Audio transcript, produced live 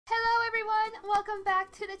everyone, welcome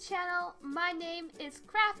back to the channel. My name is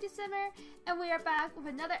Crafty Simmer, and we are back with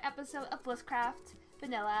another episode of BlissCraft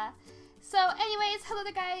Vanilla. So anyways, hello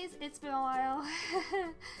there guys, it's been a while.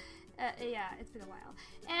 Yeah, it's been a while.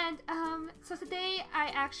 And so today I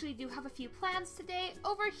actually do have a few plans today.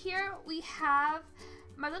 Over here we have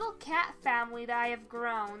my little cat family that I have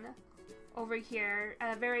grown over here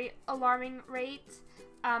at a very alarming rate.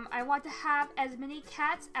 I want to have as many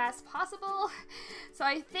cats as possible, so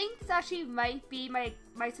I think this actually might be my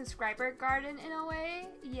subscriber garden in a way.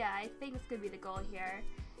 Yeah, I think it's gonna be the goal here.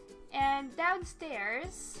 And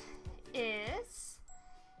downstairs is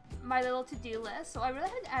my little to-do list, so I really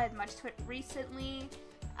haven't added much to it recently.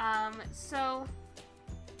 So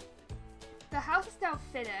the house is now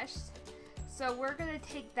finished, so we're gonna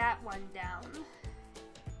take that one down.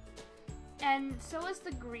 And so is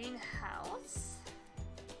the greenhouse.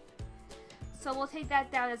 So we'll take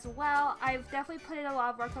that down as well. I've definitely put in a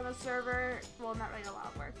lot of work on the server. Well, not really a lot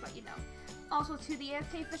of work, but you know. Also, to the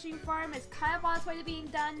AFK fishing farm is kind of on its way to being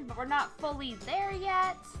done, but we're not fully there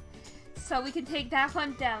yet. So we can take that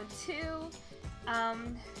one down too.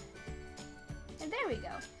 And there we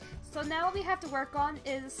go. So now what we have to work on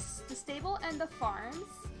is the stable and the farms,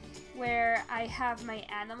 where I have my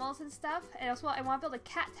animals and stuff. And also I want to build a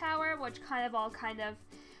cat tower, which kind of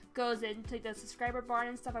goes into the subscriber barn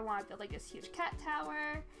and stuff. I want to build like this huge cat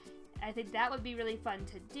tower. I think that would be really fun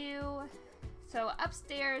to do. So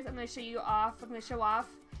upstairs, I'm going to show you off. I'm going to show off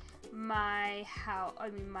my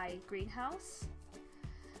my greenhouse.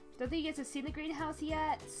 Don't think you guys have seen the greenhouse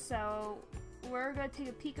yet, so we're going to take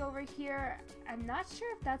a peek over here. I'm not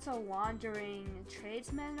sure if that's a wandering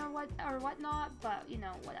tradesman or whatnot, but you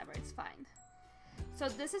know, whatever, it's fine. So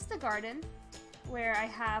this is the garden, where I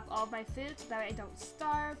have all my food so that way I don't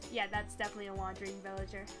starve. Yeah, that's definitely a wandering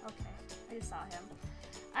villager. Okay, I just saw him.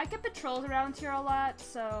 I get patrols around here a lot,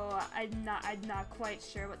 so I'm not quite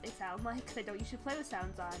sure what they sound like because I don't usually play with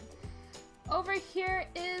sounds on. Over here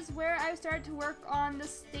is where I started to work on the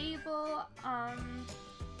stable.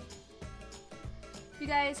 If you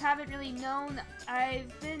guys haven't really known,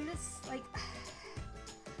 I've been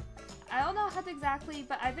I don't know how to exactly,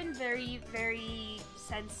 but I've been very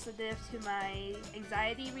sensitive to my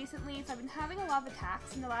anxiety recently, so I've been having a lot of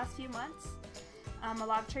attacks in the last few months. A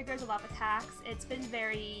lot of triggers, a lot of attacks. It's been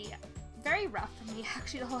very rough for me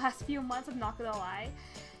actually the last few months, I'm not gonna lie.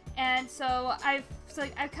 And so I've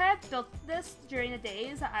kind of built this during the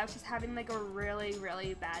days that I was just having like a really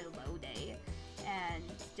bad low day. And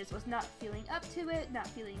just was not feeling up to it, not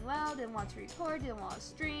feeling well, didn't want to record, didn't want to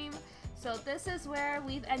stream. So this is where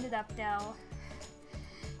we've ended up now.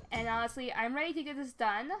 And honestly, I'm ready to get this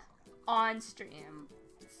done on stream.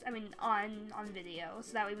 I mean, on video,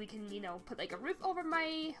 so that way we can, you know, put like a roof over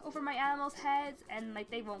my animals' heads, and like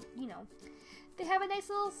they won't, you know, they have a nice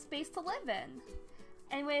little space to live in.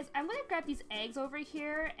 Anyways, I'm gonna grab these eggs over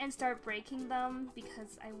here and start breaking them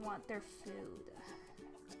because I want their food.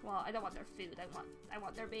 Well, I don't want their food. I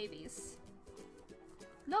want their babies.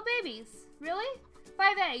 No babies, really?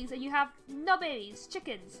 5 eggs and you have no babies.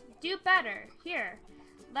 Chickens, do better. Here,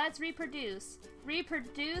 let's reproduce.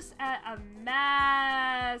 Reproduce at a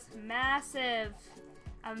massive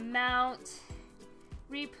amount.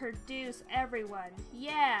 Reproduce, everyone.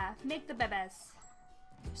 Yeah, make the babies.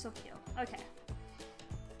 You're so cute. Okay.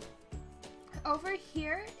 Over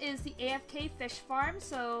here is the AFK fish farm.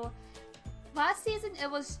 So last season it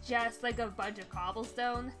was just like a bunch of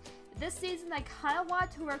cobblestone. This season I kind of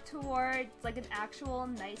want to work towards like an actual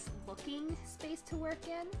nice looking space to work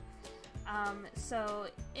in. So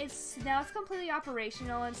it's completely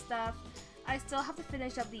operational and stuff. I still have to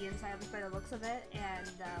finish up the inside of it by the looks of it, and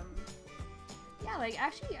yeah, like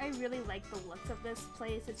actually I really like the looks of this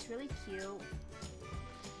place. It's really cute.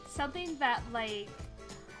 Something that like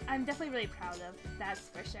I'm definitely really proud of, that's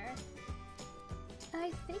for sure. And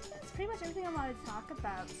I think that's pretty much everything I wanted to talk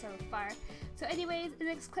about so far. So anyways, in the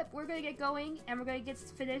next clip we're going to get going and we're going to get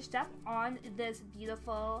finished up on this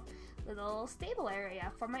beautiful little stable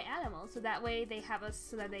area for my animals. So that way they have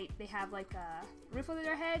they have like a roof over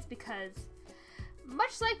their heads, because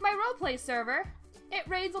much like my roleplay server, it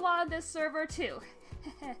rains a lot on this server too.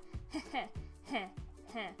 Okay,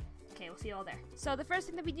 we'll see you all there. So the first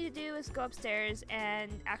thing that we need to do is go upstairs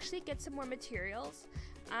and actually get some more materials.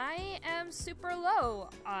 I am super low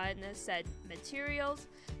on said materials,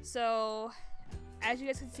 so as you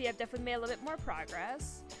guys can see, I've definitely made a little bit more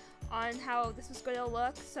progress on how this is going to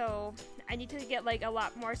look. So I need to get like a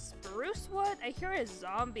lot more spruce wood. I hear a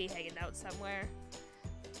zombie hanging out somewhere.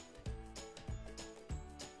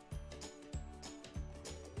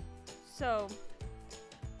 So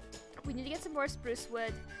we need to get some more spruce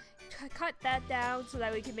wood, cut that down so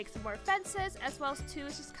that we can make some more fences, as well as too,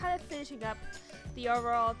 it's just kind of finishing up the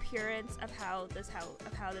overall appearance of how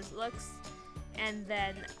this looks. And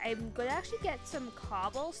then I'm gonna actually get some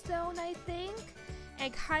cobblestone, I think,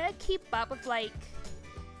 and kind of keep up with like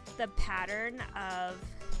the pattern of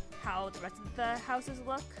how the rest of the houses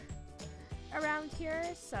look around here.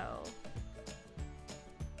 So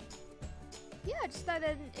yeah, just that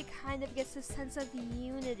then it kind of gets a sense of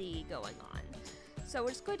unity going on. So we're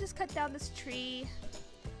just going to cut down this tree,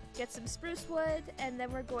 get some spruce wood, and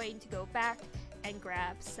then we're going to go back and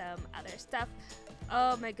grab some other stuff.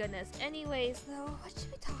 Oh my goodness. Anyways, though, what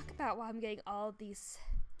should we talk about while I'm getting all this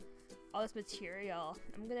material?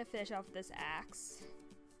 I'm gonna finish off this axe.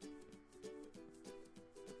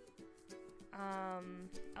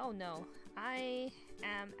 Oh no, I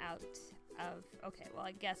am out of, okay, well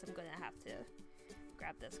I guess I'm gonna have to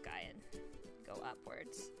grab this guy and go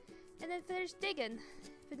upwards. And then finish digging,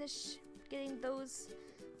 finish getting those,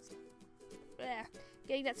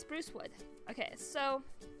 getting that spruce wood. Okay, so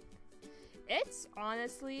it's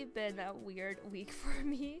honestly been a weird week for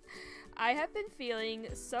me. I have been feeling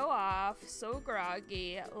so off, so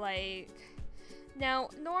groggy, like, now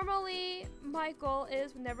normally my goal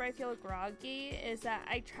is whenever I feel groggy is that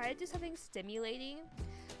I try to do something stimulating.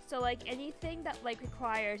 So like anything that like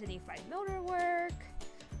requires any fine motor work,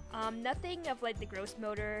 nothing of like the gross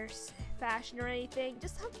motor fashion or anything,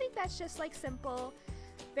 just something that's just like simple,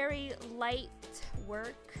 very light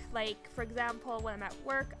work. Like for example, when I'm at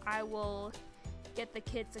work, I will get the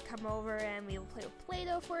kids to come over and we will play with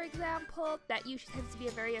Play-Doh, for example. That usually tends to be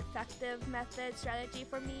a very effective strategy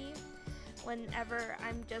for me whenever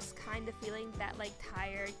I'm just kind of feeling that like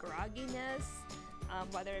tired grogginess,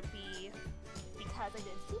 whether it be because I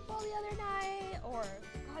didn't sleep well the other night or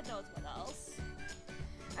God knows what else.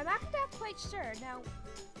 I'm actually not quite sure. Now,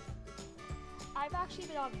 I've actually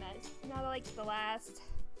been on meds now like the last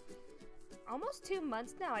almost 2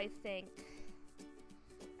 months now, I think.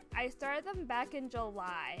 I started them back in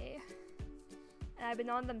July, and I've been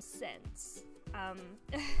on them since.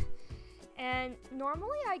 And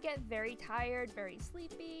normally I get very tired, very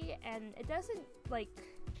sleepy, and it doesn't like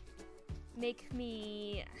make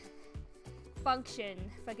me function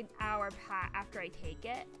for like an hour after I take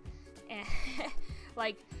it. And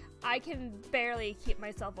like I can barely keep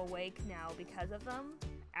myself awake now because of them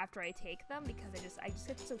after I take them, because I just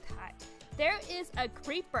get so tired. There is a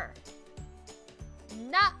creeper.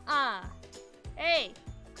 Nuh-uh. Hey,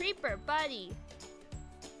 creeper buddy.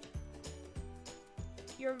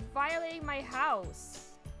 You're violating my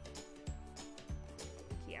house.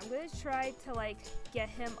 Okay, I'm gonna try to like get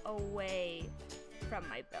him away from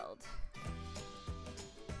my build.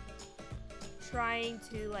 Trying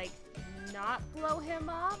to like not blow him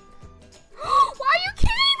up. Why are you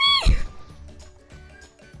kidding me?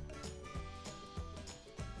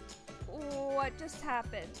 What just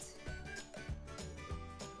happened?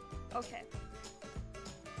 Okay.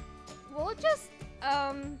 We'll just,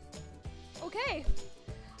 okay.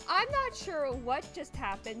 I'm not sure what just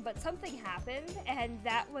happened, but something happened, and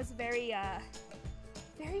that was very,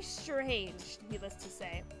 very strange, needless to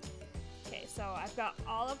say. Okay, so I've got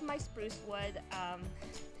all of my spruce wood.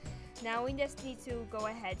 Now we just need to go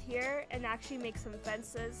ahead here and actually make some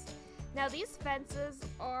fences. Now these fences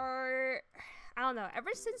are, I don't know, ever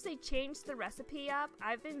since they changed the recipe up,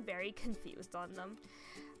 I've been very confused on them.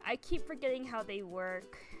 I keep forgetting how they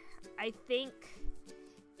work. I think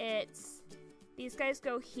it's, these guys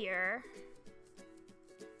go here.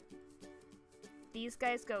 These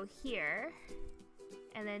guys go here.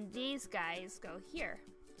 And then these guys go here.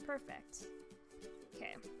 Perfect.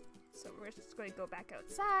 Okay, so we're just going to go back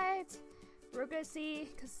outside. We're going to see,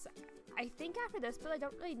 because I think after this build I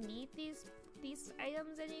don't really need these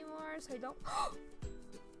items anymore, so I don't...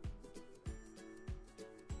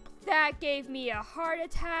 That gave me a heart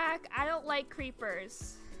attack. I don't like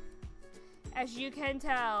creepers, as you can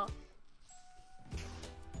tell.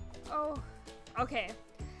 Oh, okay.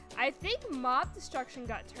 I think mob destruction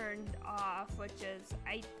got turned off, which is,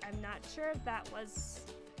 I'm not sure if that was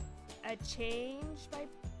a change by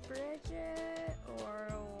Bridget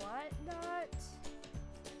or whatnot.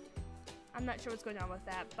 I'm not sure what's going on with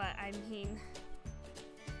that, but I mean,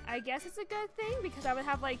 I guess it's a good thing because I would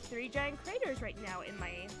have like 3 giant craters right now in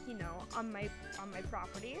my, you know, on my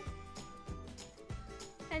property.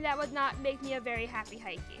 And that would not make me a very happy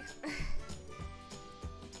hikey.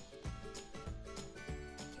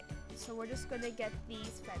 So we're just gonna get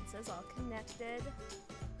these fences all connected.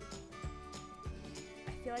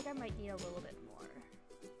 I feel like I might need a little bit more.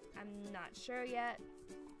 I'm not sure yet.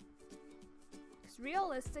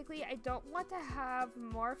 realistically, I don't want to have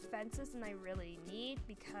more fences than I really need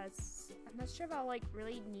because I'm not sure if I'll like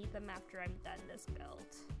really need them after I'm done this build.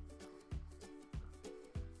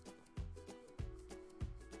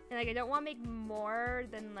 And like I don't want to make more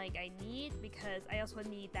than like I need because I also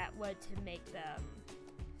need that wood to make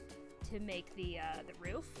the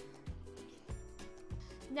roof.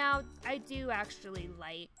 Now I do actually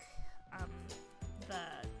like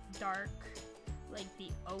the dark, like the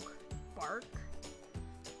oak bark,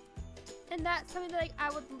 and that's something that like I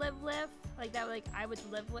would live with, like that like I would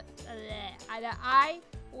live with, that I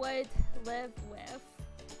would live with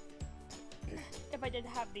if I did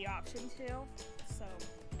have the option to. So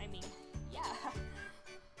I mean, yeah.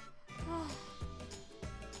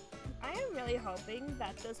 I am really hoping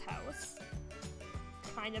that this house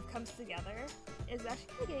kind of comes together. It's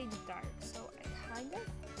actually getting dark, so I kind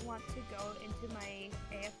of want to go into my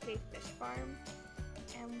AFK fish farm,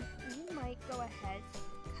 and we might go ahead,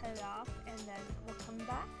 cut it off, and then we'll come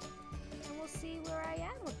back and we'll see where I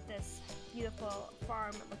am with this beautiful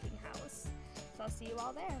farm looking house. So I'll see you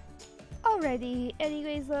all there. Alrighty,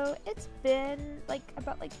 anyways though, it's been like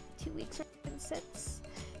about 2 weeks since,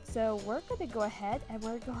 so we're gonna go ahead and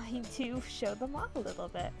we're going to show them off a little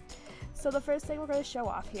bit. So the first thing we're going to show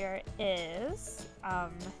off here is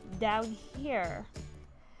down here.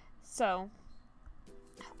 So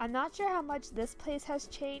I'm not sure how much this place has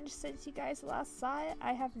changed since you guys last saw it.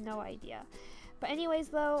 I have no idea. But anyways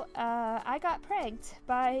though, I got pranked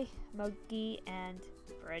by Mogi and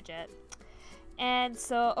Bridget. And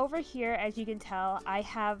so over here, as you can tell, I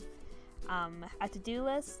have a to-do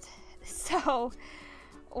list. So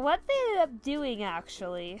what they ended up doing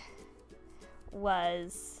actually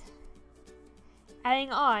was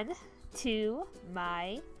adding on to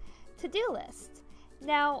my to-do list.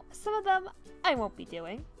 Now, some of them I won't be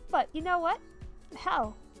doing, but you know what?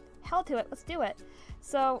 Hell to it, let's do it.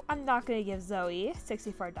 So I'm not gonna give Zoe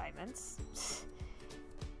 64 diamonds.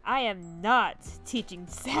 I am not teaching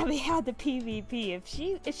Sammy how to PvP. If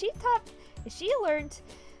she learned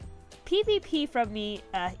PvP from me,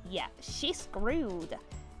 yeah, she's screwed.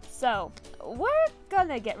 So we're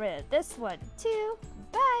gonna get rid of this one too.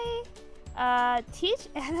 Bye. Teach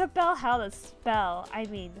Annabelle how to spell. I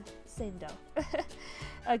mean, same dough.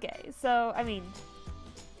 Okay, so, I mean,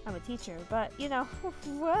 I'm a teacher, but, you know,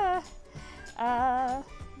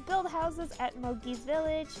 build houses at Mogi's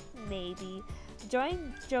village, maybe.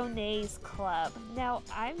 Join Jonay's club. Now,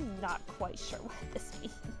 I'm not quite sure what this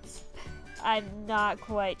means. I'm not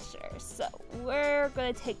quite sure, so we're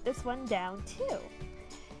gonna take this one down, too.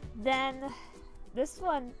 Then, this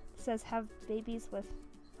one says have babies with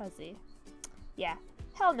Fuzzy. Yeah,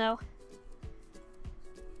 hell no.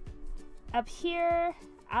 Up here,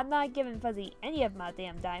 I'm not giving Fuzzy any of my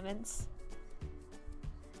damn diamonds.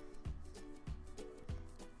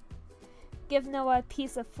 Give Noah a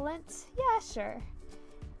piece of flint? Yeah, sure.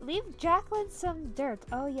 Leave Jacqueline some dirt.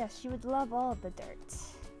 Oh yes, she would love all of the dirt.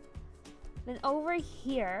 Then over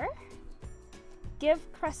here, give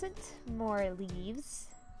Crescent more leaves.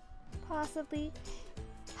 Possibly.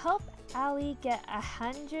 Help Allie get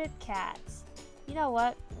 100 cats. You know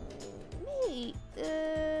what? Me,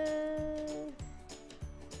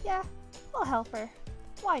 yeah, we'll help her.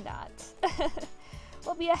 Why not?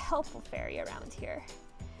 We'll be a helpful fairy around here.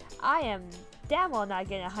 I am damn well not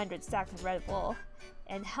getting 100 stacks of red wool.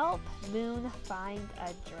 And help Moon find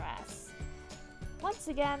a dress. Once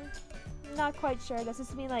again, not quite sure. Does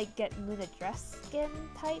this mean like get Moon a dress skin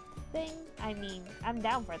type thing? I mean, I'm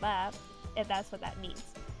down for that, if that's what that means.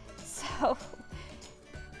 So,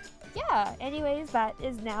 yeah, anyways, that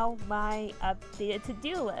is now my updated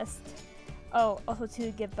to-do list. Oh, also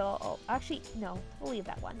to give Bill, oh, actually, no, we'll leave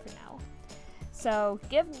that one for now. So,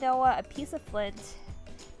 give Noah a piece of flint,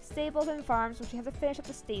 stables and farms, which we have to finish up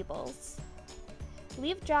the stables.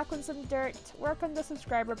 Leave Jacqueline some dirt, work on the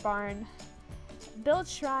subscriber barn, build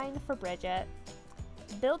shrine for Bridget,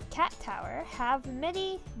 build cat tower, have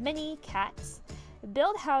many cats,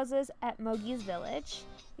 build houses at Mogi's village,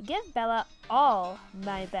 give Bella all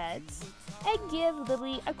my beds, and give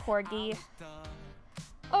Lily a corgi.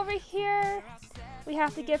 Over here, we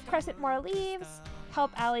have to give Crescent more leaves,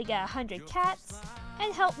 help Allie get 100 cats,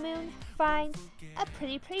 and help Moon find a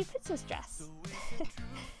pretty princess dress.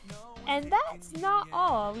 And that's not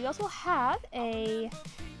all. We also have a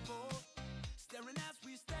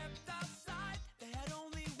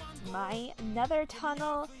my nether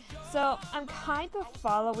tunnel. So I'm kind of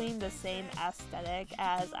following the same aesthetic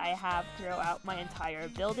as I have throughout my entire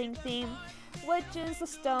building theme, which is the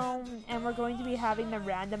stone, and we're going to be having the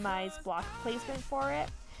randomized block placement for it.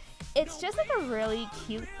 It's just like a really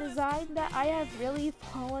cute design that I have really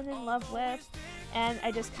fallen in love with. and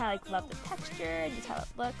I just kind of like love the texture and just how it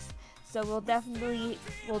looks. So we'll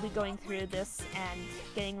be going through this and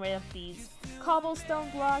getting rid of these cobblestone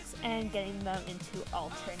blocks and getting them into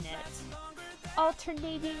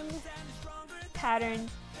alternating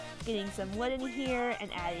patterns, getting some wood in here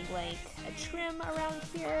and adding like a trim around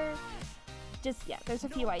here. Just, yeah, there's a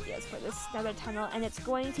few ideas for this nether tunnel, and it's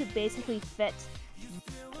going to basically fit,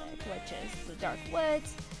 which is the dark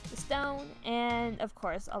woods, the stone, and of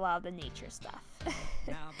course a lot of the nature stuff.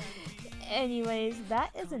 Anyways,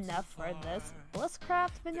 that is enough for this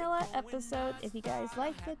BlissCraft vanilla episode. If you guys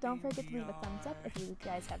liked it, don't forget to leave a thumbs up. If you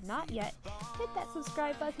guys have not yet, hit that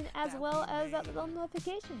subscribe button as well as that little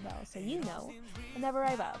notification bell so you know whenever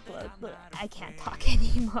I upload. I can't talk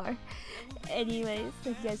anymore. Anyways,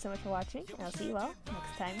 thank you guys so much for watching, and I'll see you all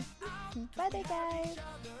next time. Bye there, guys!